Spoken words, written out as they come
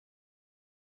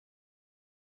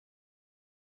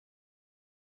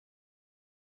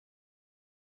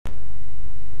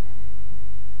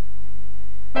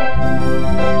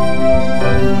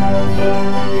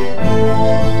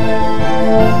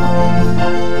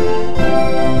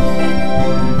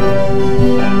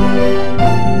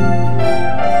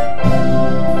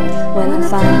When I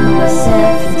find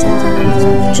myself in times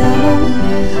of trouble,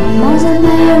 Mother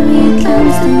Mary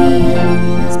comes to me,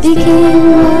 speaking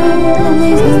word of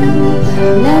wisdom,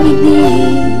 let it be.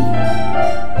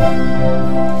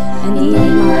 And in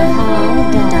my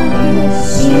heart darkness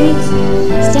she is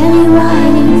standing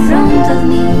right in front of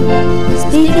me,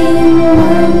 speaking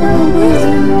word of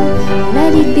wisdom,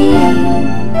 let it be.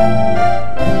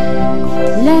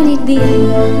 Let it be,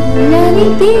 let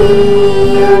it be,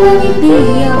 let it be,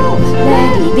 oh,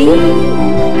 let it be.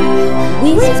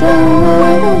 Whisper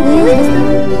word of wisdom,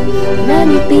 let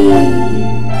it be.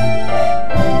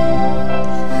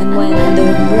 And when the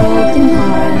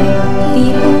broken-hearted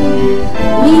people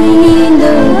living in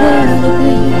the world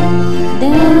agree,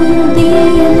 there will be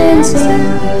an answer,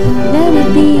 let it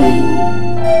be.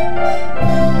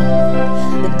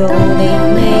 But though they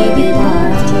may be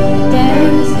parted, there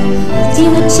is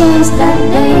still a chance that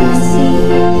they will see.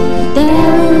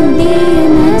 There will be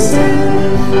an answer,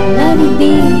 let it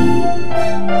be.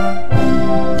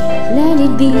 Let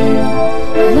it be,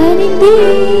 let it be,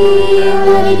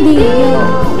 let it be, oh,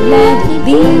 let it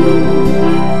be.